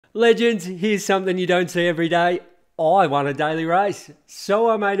Legends, here's something you don't see every day. I won a daily race, so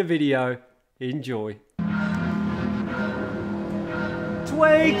I made a video. Enjoy.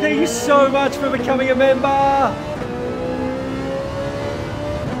 Tweak, thank you so much for becoming a member.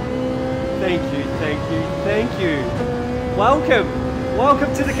 Thank you, thank you, thank you. Welcome,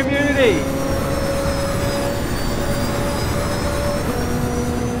 welcome to the community.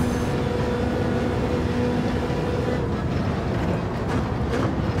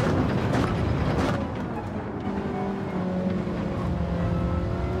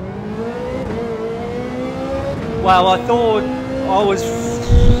 Well, I thought I was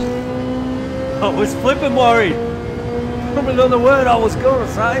flipping worried. Probably not the word I was gonna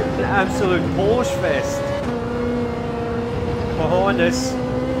say. An absolute Porsche fest behind us.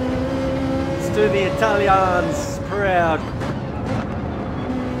 Let's do the Italians proud.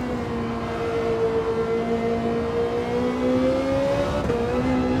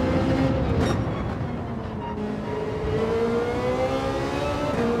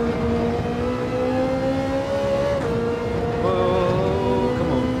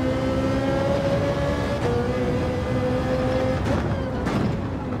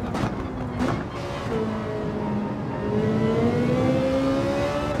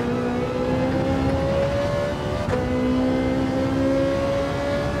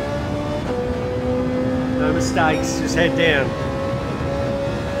 Mistakes, just head down.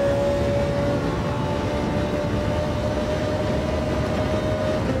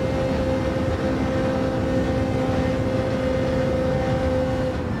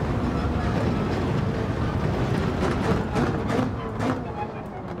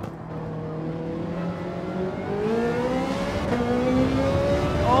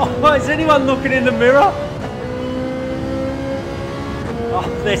 Oh, is anyone looking in the mirror?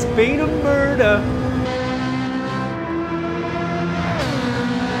 Oh, there's been a murder.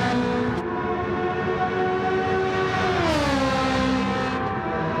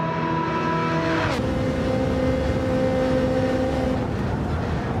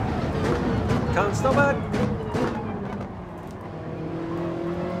 Can't stop it.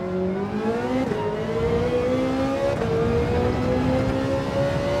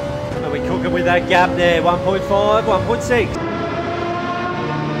 Are we cooking with that gap there? 1.5, 1.6.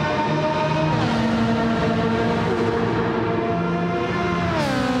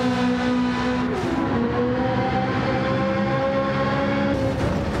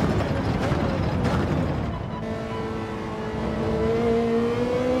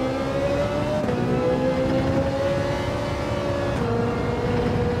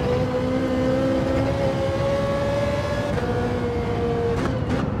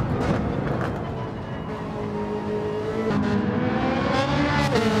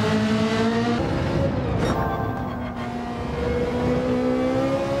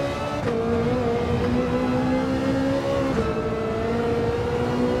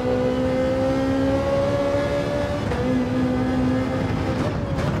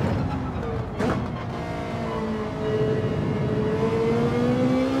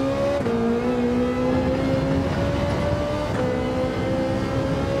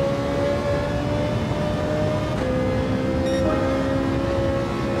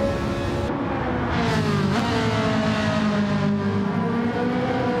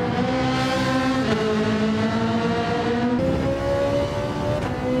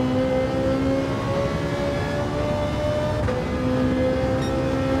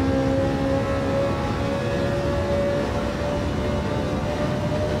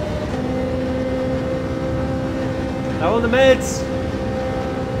 Now on the meds.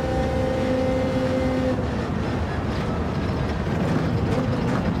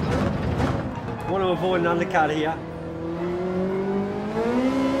 Want to avoid an undercut here.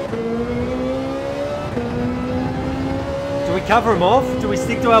 Do we cover him off? Do we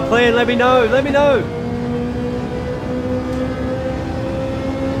stick to our plan? Let me know. Let me know.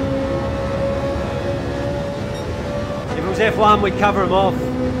 If it was F1, we'd cover him off.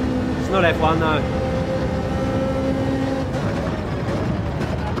 It's not F1 though.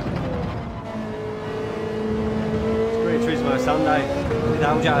 Sunday with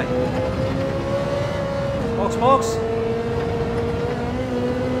LJ. Box, box.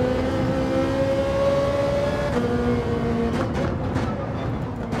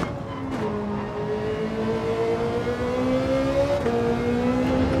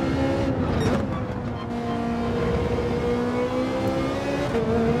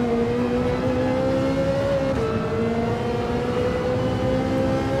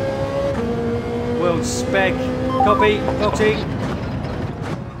 World spec. Copy, boxing.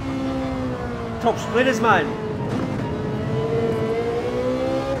 Top splitters, mate.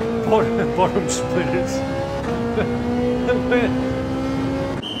 bottom splitters.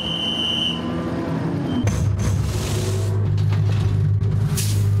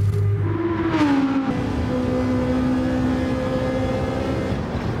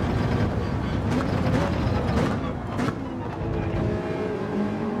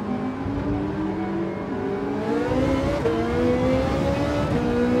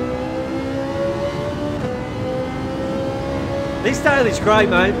 This daily's great,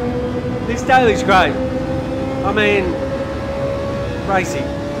 mate. This daily's great. I mean, racing.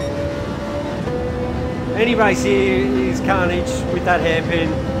 Any race here is carnage with that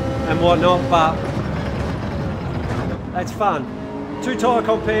hairpin and whatnot, but that's fun. 2 tyre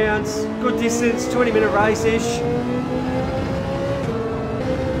compounds, good distance, 20-minute race-ish.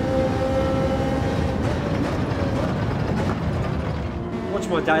 Watch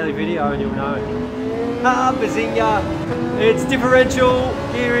my daily video and you'll know. Ah, bazinga! It's differential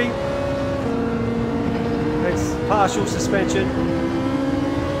gearing. It's partial suspension.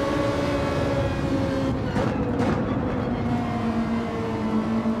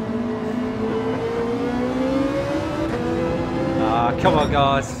 Ah, come on,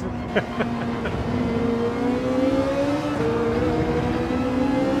 guys.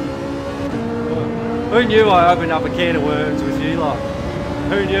 Who knew I opened up a can of worms with you lot?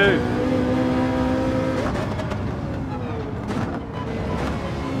 Who knew?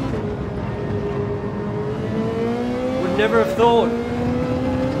 Never have thought.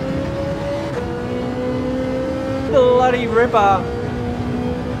 Bloody ripper.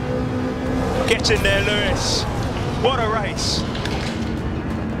 Get in there, Lewis. What a race.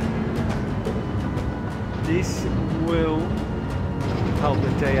 This will help the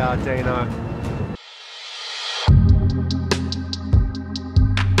DR Dino.